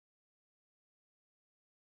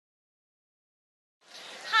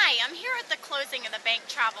I'm here at the closing of the Bank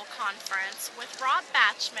Travel Conference with Rob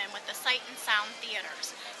Batchman with the Sight and Sound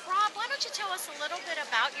Theaters. Rob, why don't you tell us a little bit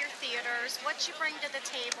about your theaters, what you bring to the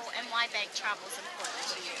table, and why bank travel is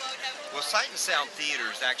important to you? Well, Sight and Sound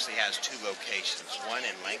Theaters actually has two locations, one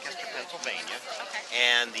in Lancaster, Pennsylvania, Okay.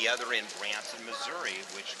 and the other in Branson, Missouri,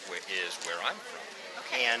 which is where I'm from.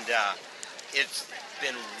 Okay. And it's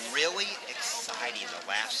been really exciting the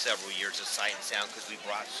last several years of Sight and Sound because we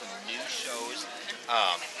brought some new shows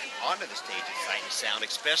onto the stage at Sight and Sound,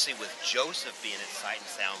 especially with Joseph being at Sight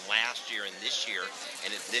and Sound last year and this year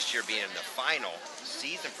this year being the final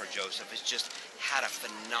season for Joseph. It's just had a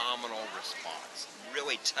phenomenal response.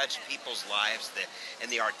 Really touched people's lives,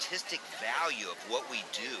 and the artistic value of what we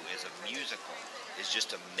do as a musical is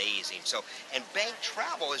just amazing. So, and bank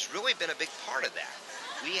travel has really been a big part of that.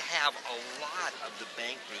 We have a lot of the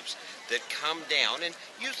bank groups that come down, and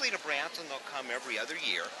usually to Branson they'll come every other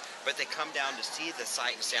year, but they come down to see the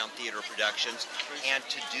Sight and Sound Theater productions and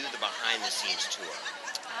to do the behind-the-scenes tour.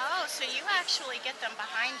 Oh, so you actually get them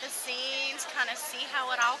behind the scenes, kind of see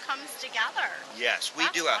how it all comes together. Yes, we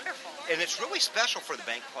That's do. Wonderful. And it's really special for the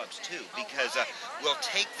bank clubs too, because we'll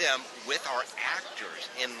take them with our actors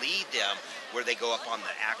and lead them where they go up on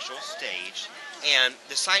the actual stage. And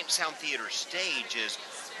the Sight and Sound Theater stage is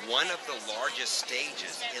one of the largest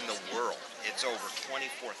stages in the world. It's over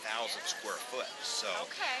 24,000 square foot. So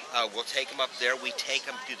we'll take them up there. We take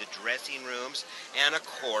them to the dressing rooms, and of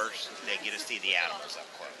course, they get to see the animals up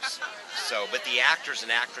close. So, but the actors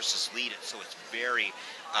and actresses lead it, so it's very,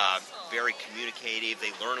 very communicative. They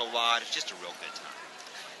learn a lot. It's just a real good time.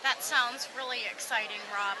 That sounds really exciting,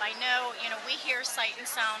 Rob. I know, we hear Sight and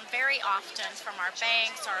Sound very often from our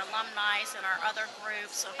banks, our alumni, and our other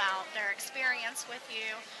groups about their experience with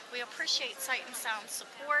you. We appreciate Sight and Sound's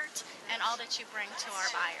support and all that you bring to our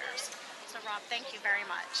buyers. So, Rob, thank you very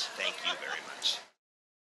much. Thank you very much.